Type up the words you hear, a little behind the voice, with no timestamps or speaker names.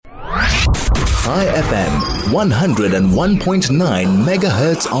High FM, 101.9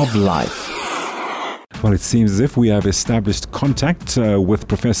 megahertz of life. Well, it seems as if we have established contact with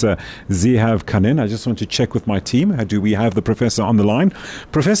Professor Ze'ev Khanin. I just want to check with my team. Do we have the professor on the line?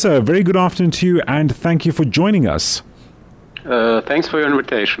 Professor, very good afternoon to you, and thank you for joining us. Thanks for your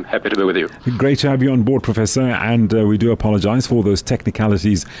invitation. Happy to be with you. Great to have you on board, Professor, and we do apologize for those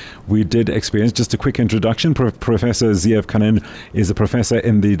technicalities we did experience. Just a quick introduction. Professor Ze'ev Khanin is a professor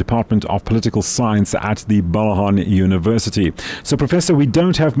in the Department of Political Science at the Bar Ilan University. So, Professor, we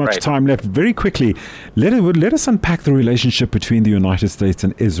don't have much time left. Very quickly, let us unpack the relationship between the United States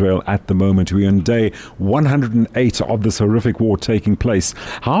and Israel at the moment. We're on day 108 of this horrific war taking place.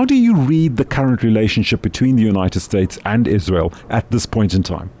 How do you read the current relationship between the United States and Israel at this point in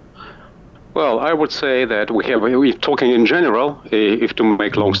time? Well, I would say that we're talking in general, if to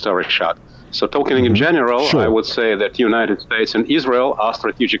make long story short. So talking in general, I would say that the United States and Israel are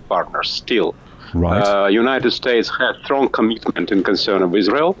strategic partners still. Right. United States has strong commitment in concern of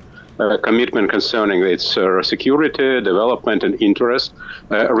Israel, commitment concerning its security, development, and interest,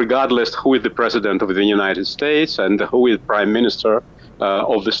 regardless who is the president of the United States and who is prime minister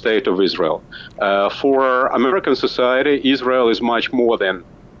of the state of Israel. For American society, Israel is much more than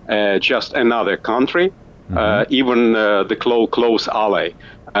just another country, even the close ally.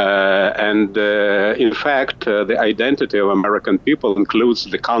 In fact, the identity of American people includes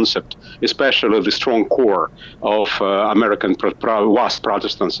the concept, especially the strong core of American vast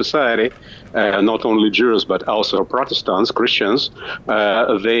Protestant society, not only Jews but also Protestants, Christians.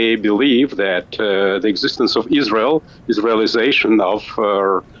 They believe that the existence of Israel, Israelization of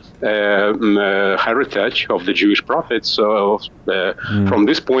heritage of the Jewish prophets. So from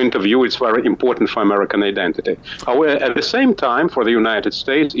this point of view, it's very important for American identity. However, at the same time, for the United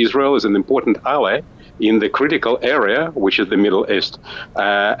States, Israel is an important ally in the critical area, which is the Middle East.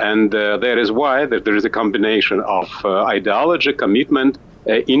 That is why there is a combination of ideology, commitment,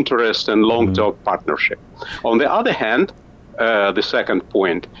 interest, and long-term partnership. On the other hand, the second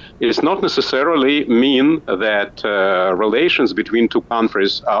point is not necessarily mean that relations between two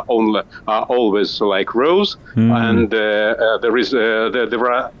countries are always like rose, and there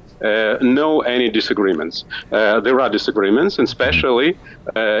are no any disagreements. There are disagreements, and especially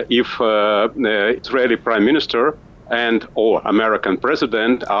if Israeli Prime Minister and or American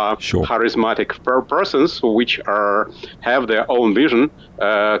president are charismatic persons which have their own vision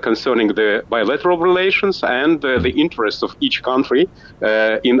concerning the bilateral relations and the interests of each country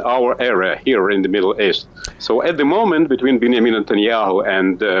in our area here in the Middle East. So at the moment, between Benjamin Netanyahu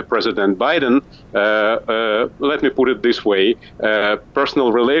and President Biden, let me put it this way,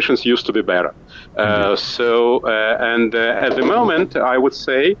 personal relations used to be better. At the moment, I would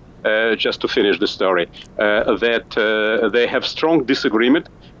say, just to finish the story, that they have strong disagreement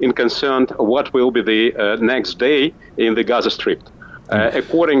in concern what will be the next day in the Gaza Strip.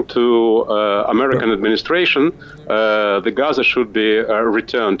 According to American administration, the Gaza should be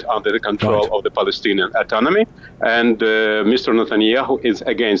returned under the control of the Palestinian autonomy, and Mr. Netanyahu is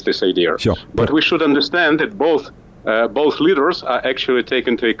against this idea. But we should understand that both leaders are actually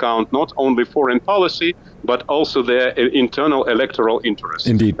taking into account not only foreign policy, but also their internal electoral interests.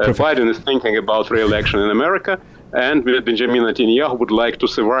 Indeed. Biden is thinking about re-election in America, and Benjamin Netanyahu would like to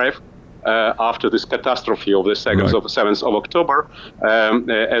survive after this catastrophe of the 7th of October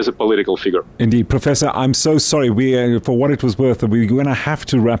as a political figure. Indeed. Professor, I'm so sorry. For what it was worth, we're going to have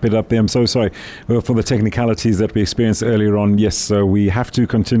to wrap it up there. I'm so sorry for the technicalities that we experienced earlier on. Yes, we have to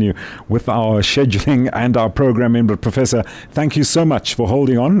continue with our scheduling and our programming. But Professor, thank you so much for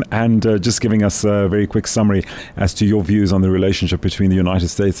holding on and just giving us a very quick summary as to your views on the relationship between the United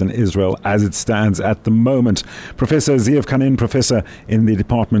States and Israel as it stands at the moment. Professor Ze'ev Khanin, Professor in the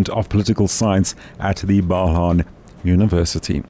Department of Political Science at the Bar Ilan University.